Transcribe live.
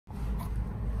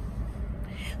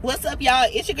What's up, y'all?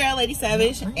 It's your girl, Lady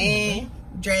Savage, and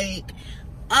Drake.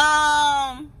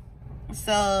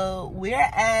 So we're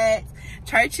at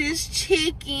Church's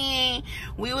Chicken.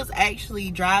 We was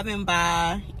actually driving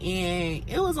by, and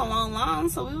it was a long line.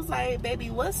 So we was like,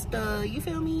 baby, what's the, you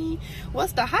feel me?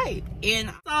 What's the hype? And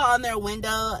I saw on their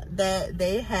window that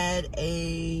they had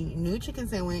a new chicken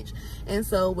sandwich, and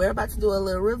so we're about to do a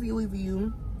little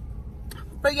review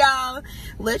for y'all,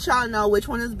 let y'all know which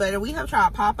one is better. We have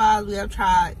tried Popeyes, we have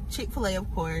tried Chick-fil-A, of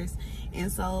course,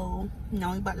 and so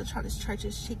now we about to try this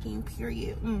Church's Chicken,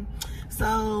 period.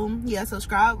 So yeah,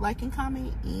 subscribe, like, and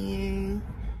comment, and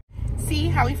see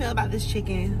how we feel about this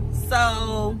chicken.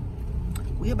 So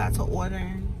we about to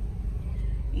order.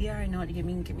 You already know what to give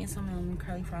me. Give me some of them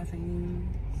curly fry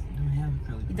things. They don't have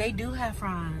curly fries. They do have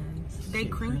fries. They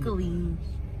crinkly.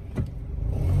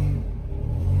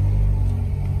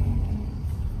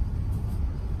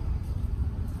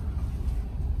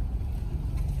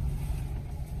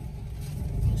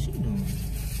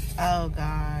 Oh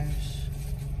gosh.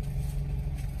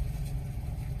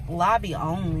 Lobby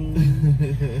only.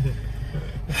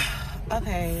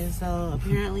 Okay, so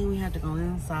apparently we have to go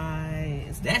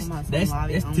inside. That's lobby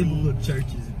only. typical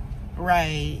churches.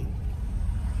 Right.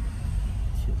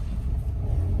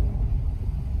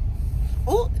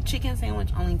 Oh, chicken sandwich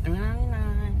only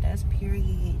 $3.99. That's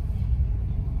period.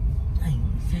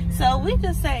 So we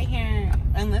just sat here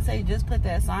unless they just put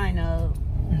that sign up.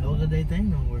 Those are their thing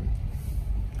don't work.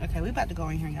 Okay, we about to go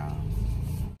in here, y'all.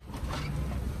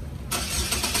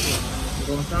 You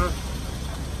go inside?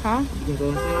 Huh? You can go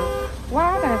inside?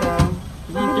 Why I gotta go?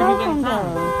 We both can't go.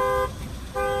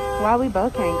 Why we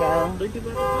both can't go? 3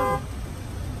 people at the time.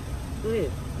 Go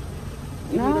ahead.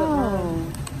 No.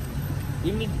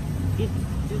 Give me,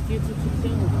 just get 2 chicken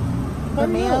sandwiches.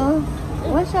 Camille,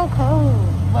 what's your code?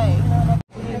 Wait.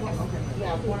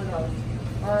 Yeah, one of those.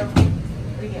 Or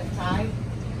we get tied.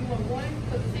 You want one?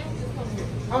 Because the sandwiches come here.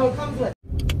 Oh, it comes with.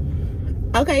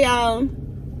 Okay, y'all.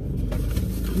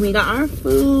 We got our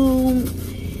food.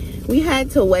 We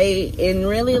had to wait, and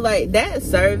really, like, that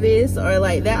service or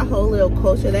like that whole little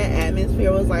culture, that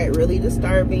atmosphere was like really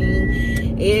disturbing.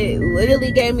 It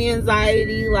literally gave me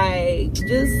anxiety. Like,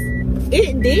 just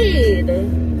it did.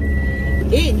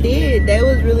 They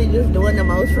was really just doing the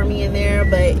most for me in there,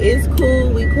 but it's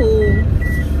cool. We cool.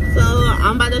 So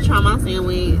I'm about to try my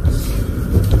sandwich.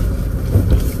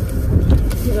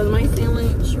 Here goes my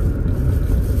sandwich.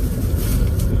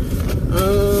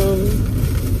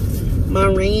 My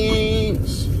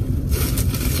ranch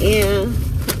and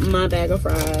my bag of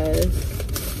fries.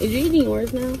 Is you eating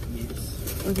yours now?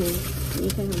 Yes. Okay. You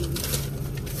can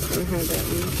have that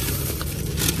one.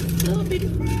 Little bitty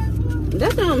fries.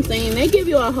 That's what I'm saying. They give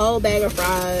you a whole bag of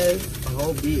fries. A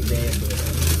whole big bag,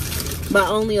 But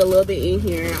only a little bit in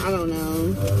here. I don't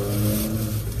know.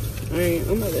 Alright,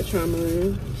 I'm about to try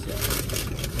mine.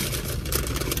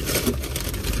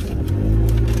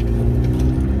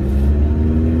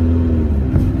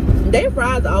 Their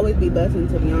fries always be busting,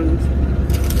 to be honest.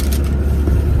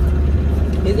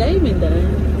 Is that even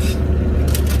done?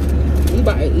 You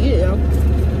about to eat it, though.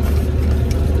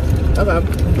 Okay.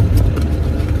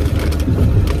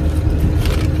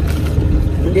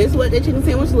 This is what the chicken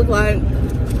sandwich look like.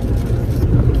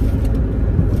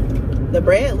 The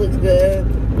bread looks good.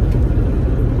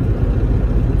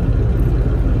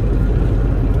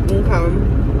 Okay.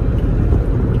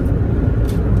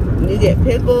 You get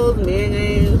pickles,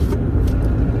 mayonnaise,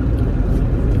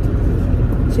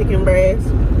 chicken breast.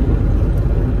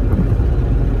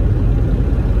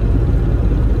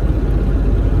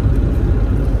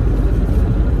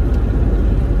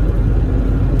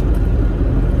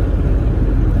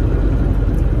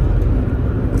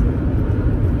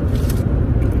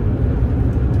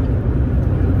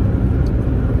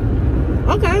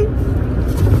 Okay.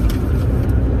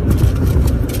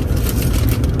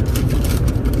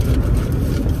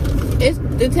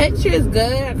 The texture is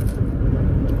good.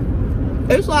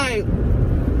 It's like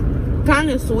kind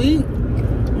of sweet,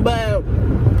 but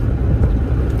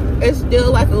it's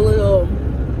still like a little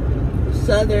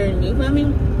southern, you feel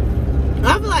me?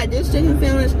 I feel like this chicken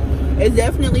sandwich is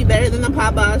definitely better than the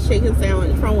Popeyes chicken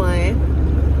sandwich, for one. I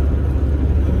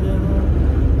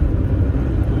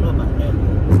don't know about that.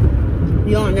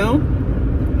 You don't know?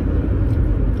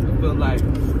 I feel like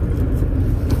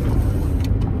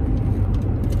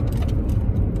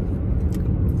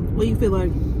What do you feel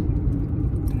like?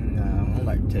 nah, I don't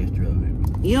like the texture of it.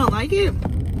 You don't like it?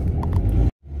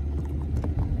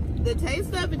 The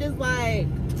taste of it is like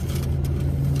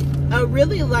a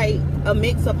really like a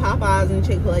mix of Popeyes and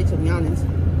Chick-fil-A, to be honest.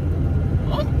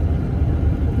 What?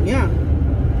 Yeah.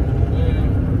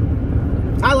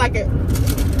 I like it.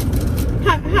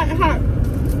 Hot.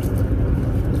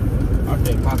 I'll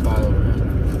take Popeye over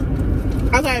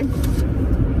Okay.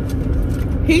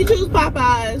 He choose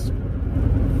Popeyes.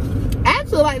 I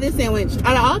actually like this sandwich.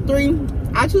 Out of all three,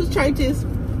 I choose Church's.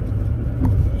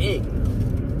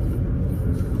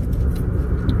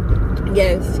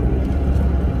 Yes.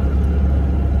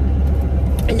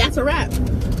 And that's a wrap.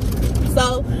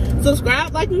 So,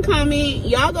 subscribe, like, and comment.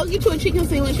 Y'all go get you a chicken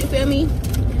sandwich, you feel me?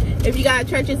 If you got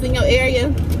Churches in your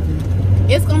area,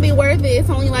 it's gonna be worth it. It's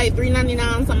only like $3.99,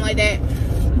 something like that.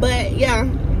 But yeah,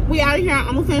 we out of here.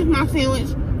 I'm gonna finish my sandwich.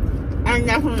 And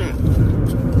that's on that.